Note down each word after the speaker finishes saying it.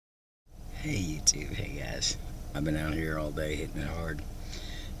Hey YouTube, hey guys. I've been out here all day hitting it hard.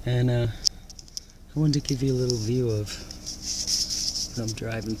 And I wanted to give you a little view of what I'm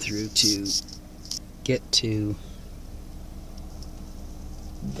driving through to get to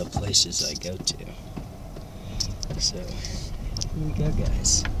the places I go to. So, here we go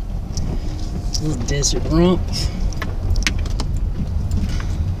guys. Little desert romp.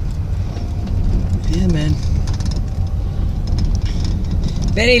 Yeah man.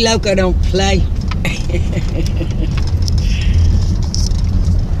 Very loco don't play.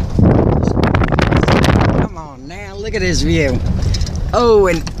 Come on now, look at this view. Oh,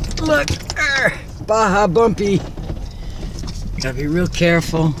 and look, Baja Bumpy. Gotta be real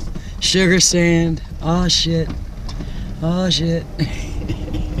careful. Sugar sand. Oh shit. Oh shit.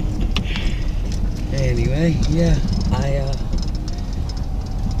 Anyway, yeah, I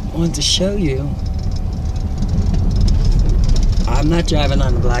wanted to show you. I'm not driving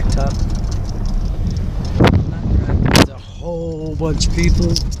on the blacktop. I'm not driving with a whole bunch of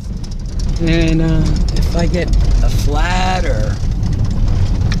people. And if I get a flat or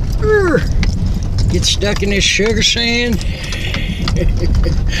get stuck in this sugar sand,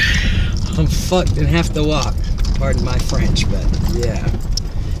 I'm fucked and have to walk. Pardon my French, but yeah.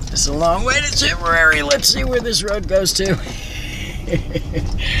 It's a long way to Tipperary. Let's see where this road goes to.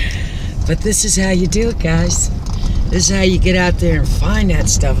 But this is how you do it, guys. This is how you get out there and find that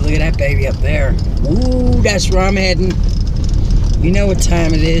stuff. Look at that baby up there. Ooh, that's where I'm heading. You know what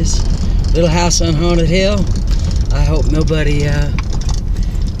time it is. Little house on Haunted Hill. I hope nobody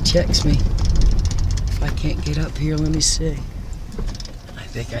checks me. If I can't get up here, let me see. I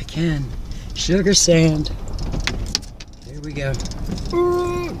think I can. Sugar sand. Here we go.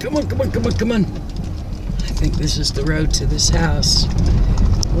 Ooh, come on, come on, come on, come on. I think this is the road to this house.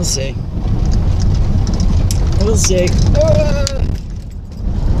 We'll see. We'll see.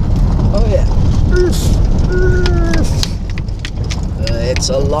 Oh yeah. It's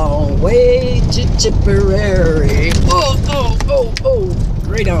a long way to Tipperary. Oh, oh, oh, oh.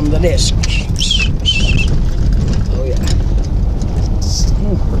 Right on the disc. Oh yeah.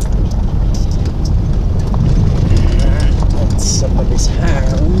 That's somebody's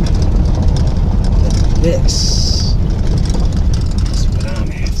hound. This.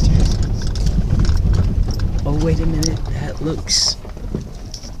 Oh, wait a minute, that looks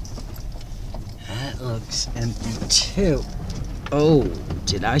empty too. Oh,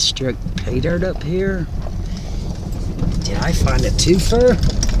 did I strike pay dirt up here? Did I find a twofer?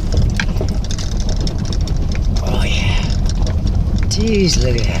 Oh yeah. Jeez,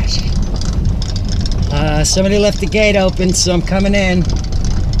 look at that. Somebody left the gate open, so I'm coming in.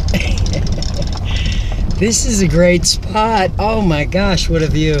 This is a great spot. Oh my gosh, what a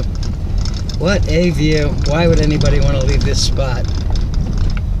view. What a view. Why would anybody want to leave this spot?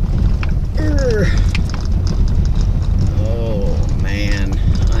 Oh man,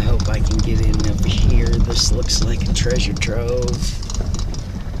 I hope I can get in over here. This looks like a treasure trove.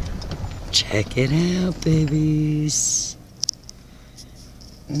 Check it out, babies.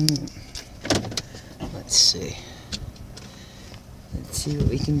 Let's see. Let's see what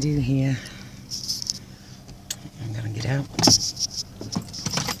we can do here. I'm gonna get out.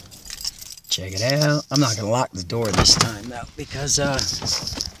 Check it out. I'm not gonna lock the door this time though, because I'm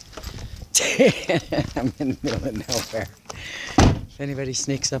in the middle of nowhere. If anybody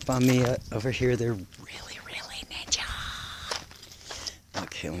sneaks up on me over here, they're really, really ninja.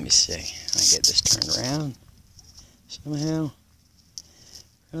 Okay, let me see. I get this turned around somehow.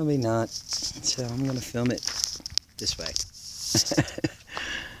 Probably not. So I'm gonna film it this way.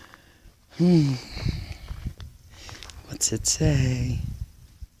 What's it say?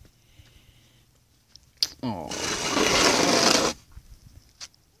 Oh.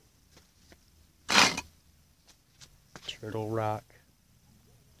 Turtle Rock.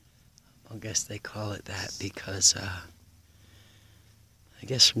 I guess they call it that because I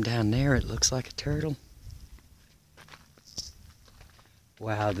guess from down there it looks like a turtle.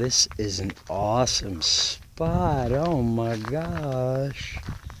 Wow, this is an awesome spot. Oh my gosh.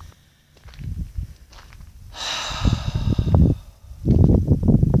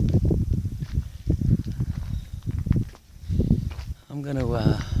 I'm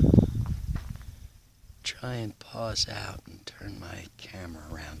gonna try and pause out and turn my camera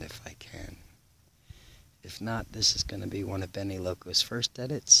around if I can. If not, this is gonna be one of Benny Loco's first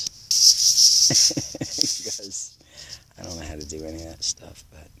edits. Because I don't know how to do any of that stuff,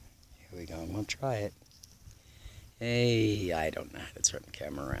 but here we go. I'm gonna try it. Hey, I don't know how to turn the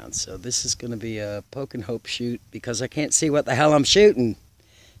camera around. So this is gonna be a poke and hope shoot because I can't see what the hell I'm shooting.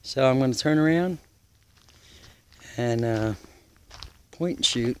 So I'm gonna turn around and point and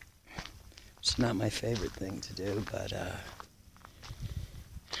shoot It's not my favorite thing to do, but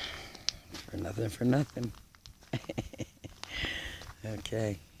for nothing.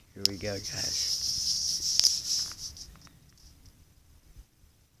 Okay, here we go, guys.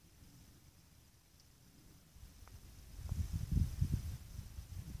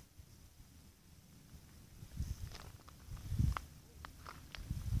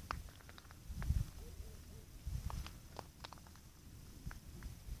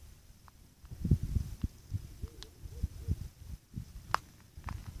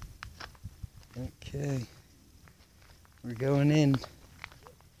 Okay, we're going in. I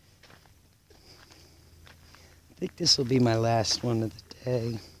think this will be my last one of the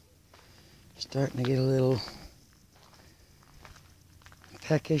day. Starting to get a little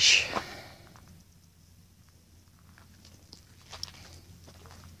peckish.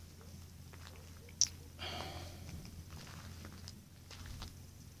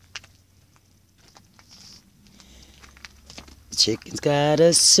 Chicken's got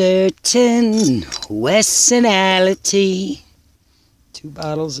a certain Westernality. 2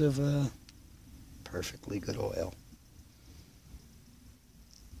 bottles of perfectly good oil.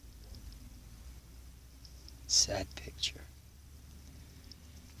 Sad picture.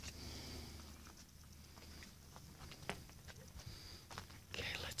 Okay,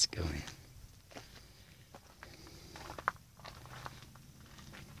 let's go in.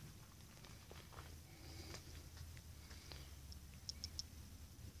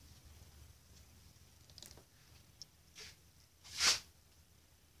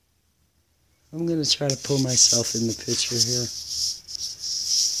 I'm going to try to pull myself in the picture here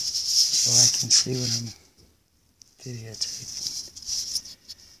so I can see what I'm videotaping.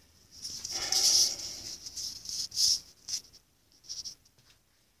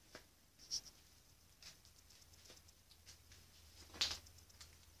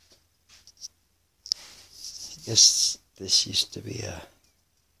 I guess this used to be a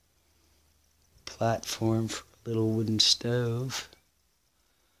platform for a little wooden stove.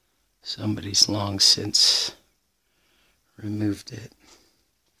 Somebody's long since removed it.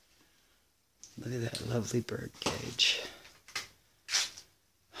 Look at that lovely bird cage.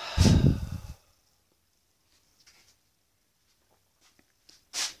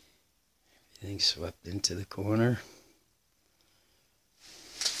 Everything swept into the corner.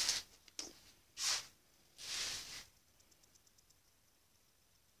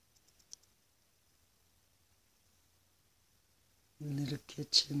 Little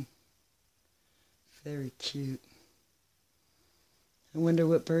kitchen. Very cute. I wonder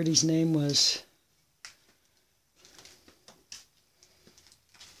what Birdie's name was.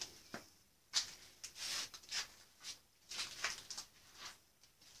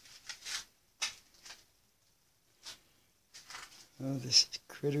 Oh, this is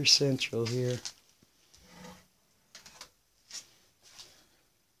Critter Central here.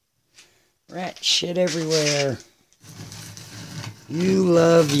 Rat shit everywhere. You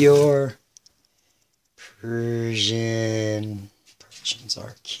love your Persian. Persians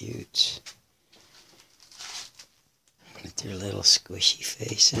are cute. With their little squishy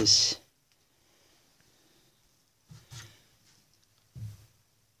faces.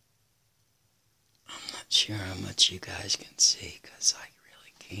 I'm not sure how much you guys can see because I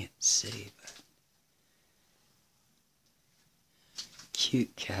really can't see, but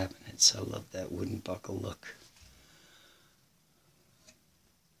cute cabinets. I love that wooden buckle look.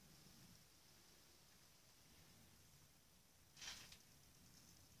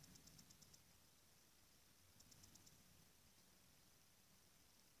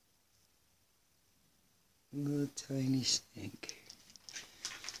 Little tiny sink.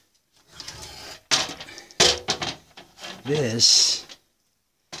 This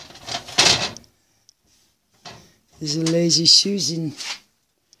is a lazy Susan.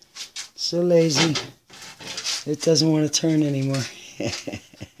 So lazy, it doesn't want to turn anymore. Let's see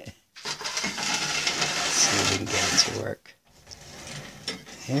if we can get it to work.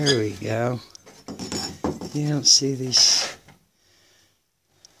 There we go. You don't see these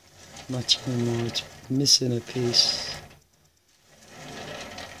much anymore. It's missing a piece.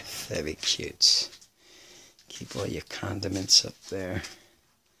 Very cute. Keep all your condiments up there.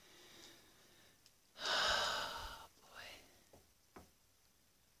 Oh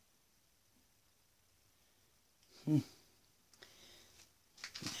boy.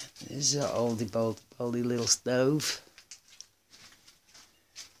 This is an oldie boldy little stove.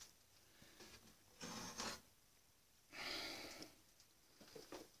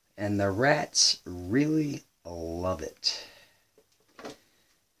 And the rats really love it.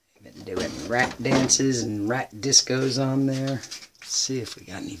 They've been doing rat dances and rat discos on there. Let's see if we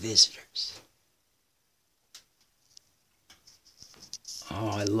got any visitors. Oh,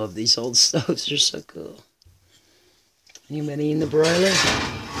 I love these old stoves. They're so cool. Anybody in the broiler?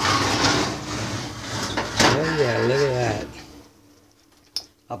 Oh yeah, look at that.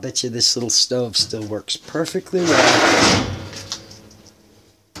 I'll bet you this little stove still works perfectly well.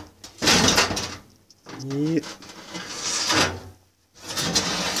 Yep.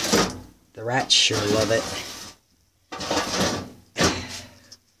 The rats sure love it.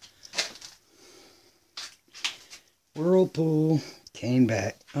 Whirlpool. Cane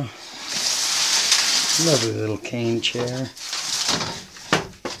back. Oh. Lovely little cane chair.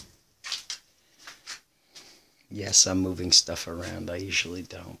 Yes, I'm moving stuff around. I usually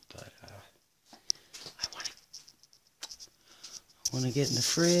don't, but I want to get in the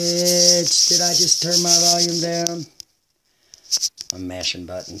fridge. Did I just turn my volume down? I'm mashing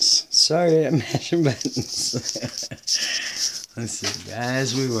buttons. Sorry, I'm mashing buttons. Let's see,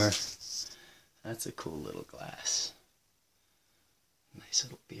 guys, that's a cool little glass. Nice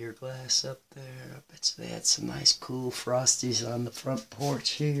little beer glass up there. I bet you they had some nice cool Frosties on the front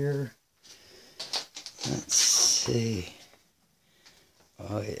porch here. Let's see.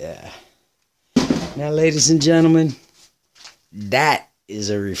 Oh, yeah. Now, ladies and gentlemen, that is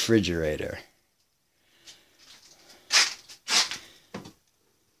a refrigerator.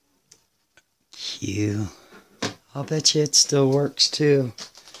 Cute. I'll bet you it still works, too.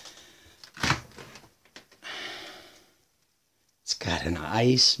 It's got an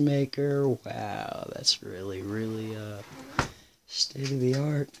ice maker. Wow, that's really, really state of the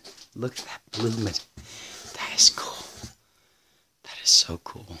art. Look at that blooming. That is cool. That is so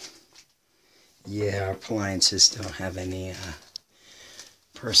cool. Yeah, our appliances don't have any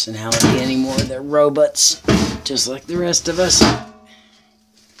personality anymore. They're robots, just like the rest of us.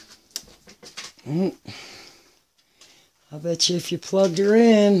 I'll bet you if you plugged her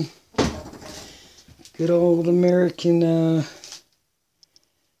in, good old American,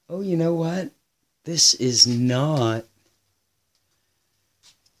 oh, you know what? This is not.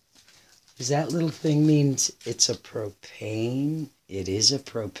 Does that little thing means it's a propane? It is a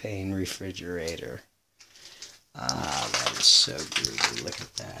propane refrigerator. Ah, that is so groovy. Look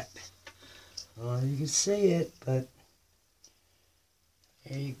at that. Oh, you can see it, but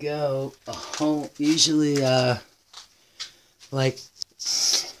there you go. A home, usually, like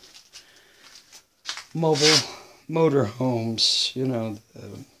mobile motor homes, you know,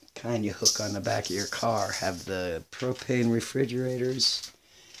 the kind you hook on the back of your car, have the propane refrigerators.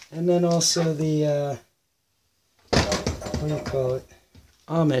 And then also the, what do you call it?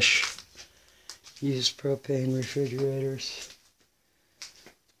 Amish use propane refrigerators.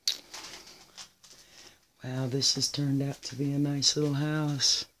 Wow, this has turned out to be a nice little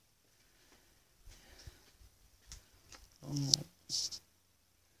house. Oh.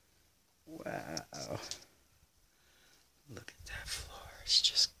 Wow. Look at that floor. It's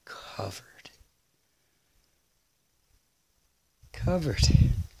just covered. Covered.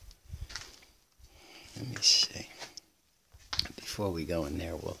 Let me see. Before we go in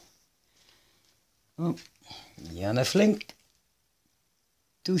there, we'll... Oh, Janne Flink.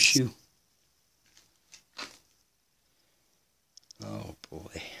 Douche. Oh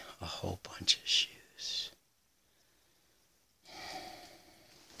boy, a whole bunch of shoes.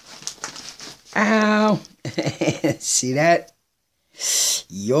 Ow! See that?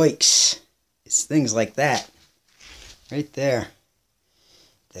 Yoicks. It's things like that. Right there.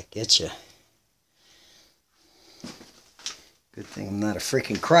 That gets you. Good thing I'm not a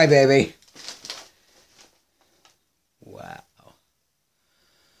freaking crybaby. Wow.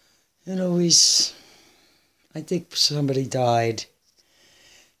 It always... I think somebody died.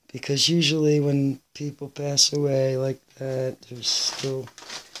 Because usually when people pass away like that, there's still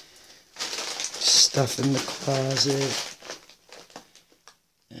stuff in the closet.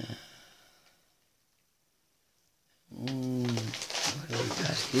 What do we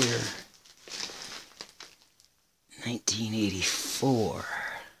got here? 1984.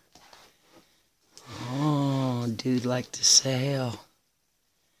 Oh, dude liked to sail.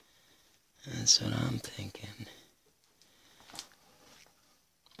 That's what I'm thinking.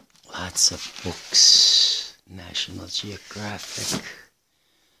 Lots of books. National Geographic.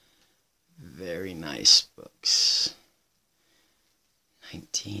 Very nice books.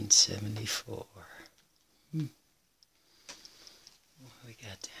 1974. What do we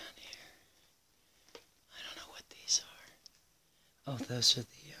got down here? I don't know what these are. Oh, those are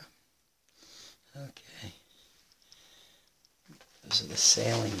the, okay. Those are the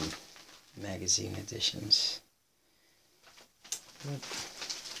sailing magazine editions.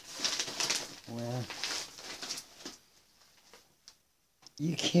 Well,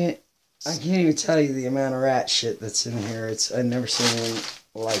 you can't I can't even tell you the amount of rat shit that's in here. I've never seen anything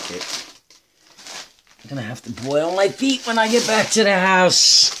like it. I'm gonna have to boil my feet when I get back to the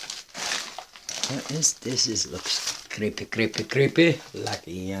house. What is this? This looks creepy, creepy, creepy. Like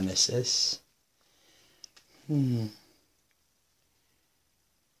a Genesis.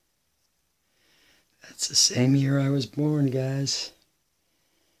 That's the same year I was born, guys.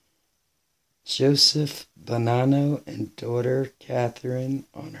 Joseph Bonanno and daughter Catherine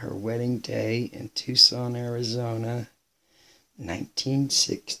on her wedding day in Tucson, Arizona,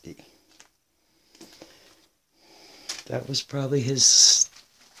 1960. That was probably his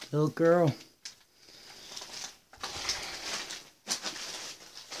little girl.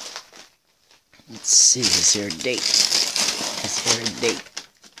 Let's see, is there a date? Is there a date?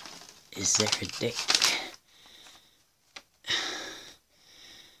 Is there a date?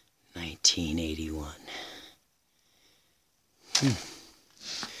 1981.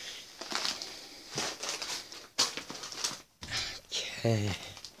 Okay.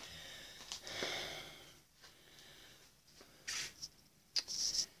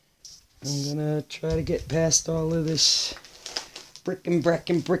 I'm gonna try to get past all of this brick and brack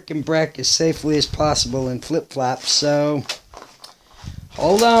as safely as possible in flip-flops, so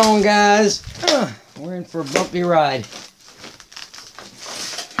hold on, guys. We're in for a bumpy ride.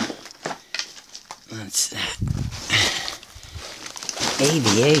 What's that?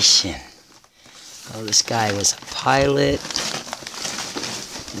 Aviation. Oh, this guy was a pilot.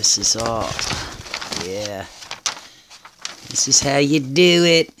 This is all, yeah. This is how you do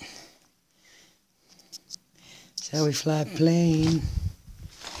it. This is how we fly a plane.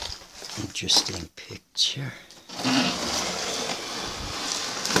 Interesting picture.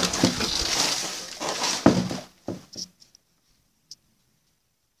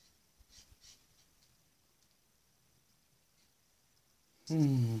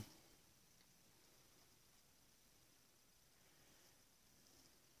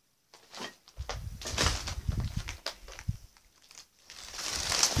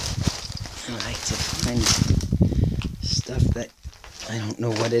 I like to find stuff that I don't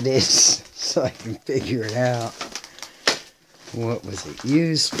know what it is, so I can figure it out. What was it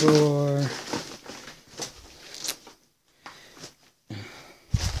used for?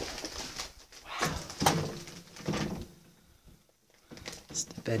 Wow. It's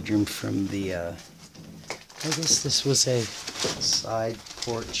the bedroom from the, I guess this was a side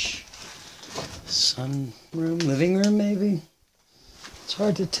porch, sunroom, living room maybe? It's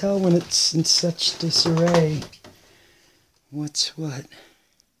hard to tell when it's in such disarray. What's what?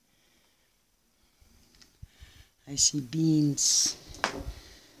 I see beans.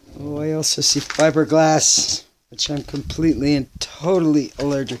 Oh, I also see fiberglass, which I'm completely and totally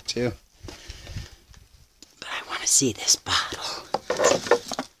allergic to. But I want to see this bottle.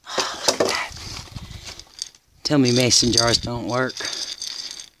 Oh, look at that. Tell me mason jars don't work.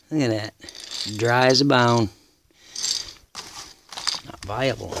 Look at that. Dry as a bone. Not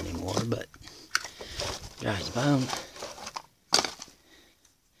viable anymore, but dry as a bone.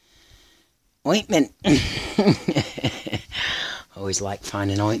 Ointment. Always like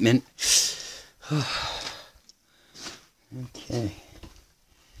finding ointment. Okay.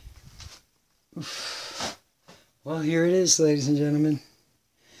 Well, here it is, ladies and gentlemen.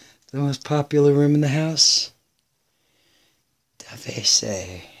 The most popular room in the house. The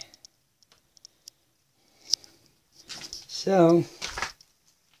WC. So,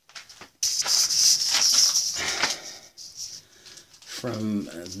 from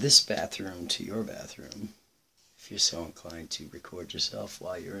this bathroom to your bathroom, if you're so inclined to record yourself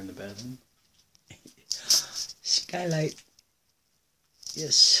while you're in the bathroom. Skylight.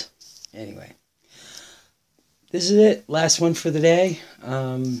 Yes. Anyway. This is it. Last one for the day.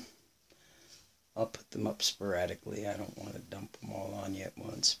 I'll put them up sporadically. I don't want to dump them all on you at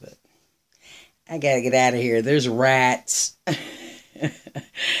once, but I gotta get out of here. There's rats.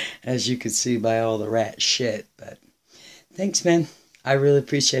 As you can see by all the rat shit. But thanks, man. I really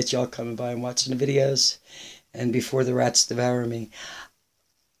appreciate y'all coming by and watching the videos. And before the rats devour me,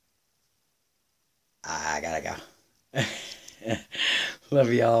 I gotta go.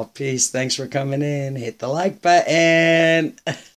 Love y'all. Peace. Thanks for coming in. Hit the like button.